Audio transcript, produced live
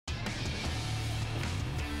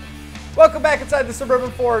Welcome back inside the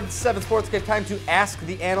Suburban Ford 7 Sports Cave. Time to ask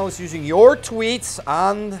the analysts using your tweets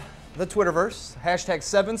on the Twitterverse. Hashtag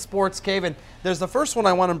 7 Sports Cave. And there's the first one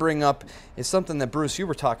I want to bring up is something that, Bruce, you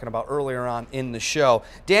were talking about earlier on in the show.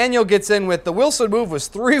 Daniel gets in with the Wilson move was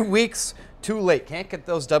 3 weeks too late. Can't get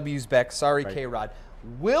those W's back. Sorry, right. K-Rod.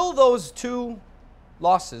 Will those 2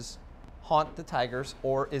 losses haunt the Tigers,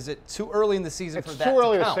 or is it too early in the season for that to count? It's too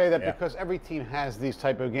early to say that because every team has these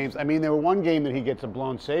type of games. I mean, there were one game that he gets a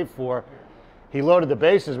blown save for. He loaded the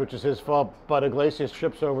bases, which is his fault, but Iglesias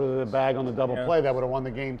trips over the bag on the double play. That would have won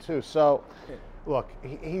the game too. So, look,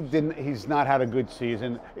 he's not had a good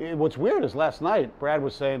season. What's weird is last night, Brad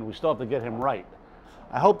was saying we still have to get him right.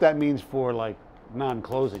 I hope that means for, like,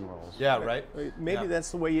 non-closing roles. Yeah, right. Maybe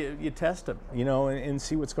that's the way you test him, you know, and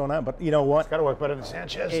see what's going on. But you know what? It's got to work better than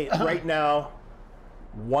Sanchez. Hey, right now,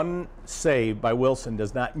 one save by Wilson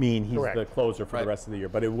does not mean he's the closer for the rest of the year,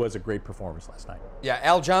 but it was a great performance last night. Yeah,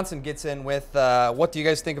 Al Johnson gets in with, what do you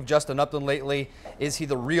guys think of Justin Upton lately? Is he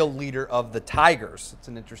the real leader of the Tigers? It's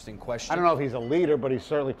an interesting question. I don't know if he's a leader, but he's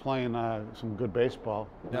certainly playing some good baseball.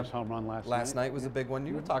 Nice home run last night. Last night was a big one.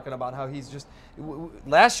 You were talking about how he's just,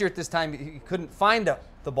 last year at this time, he couldn't find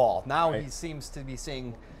the ball. Now he seems to be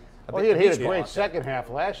seeing a bit. Well, he had a great second half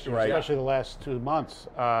last year, especially the last 2 months.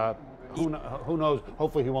 Who knows?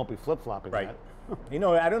 Hopefully, he won't be flip-flopping that. You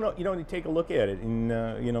know, I don't know. You know, you take a look at it, and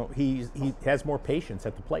you know, he has more patience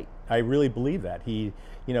at the plate. I really believe that. You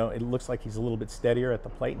know, it looks like he's a little bit steadier at the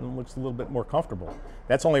plate and looks a little bit more comfortable.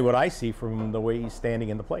 That's only what I see from the way he's standing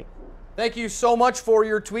in the plate. Thank you so much for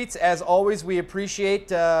your tweets. As always, we appreciate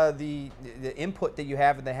the input that you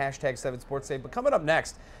have in the hashtag 7 Sports Cave. But coming up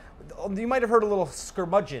next, you might have heard a little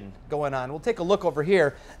skirmudgeon going on. We'll take a look over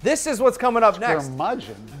here. This is what's coming up next.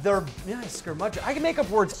 Skirmudgeon? Skirmudgeon. I can make up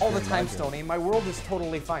words all the time, Stoney, and my world is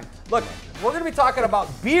totally fine. Look, we're going to be talking about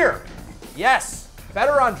beer. Yes,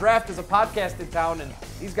 Better on Draft is a podcast in town, and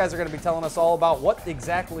these guys are going to be telling us all about what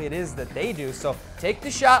exactly it is that they do. So take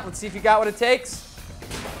the shot. Let's see if you got what it takes.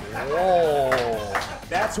 Whoa.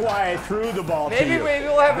 That's why I threw the ball to you. Maybe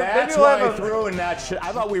we'll have That's why I threw and not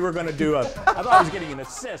I thought we were going to do I thought I was getting an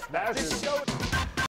assist.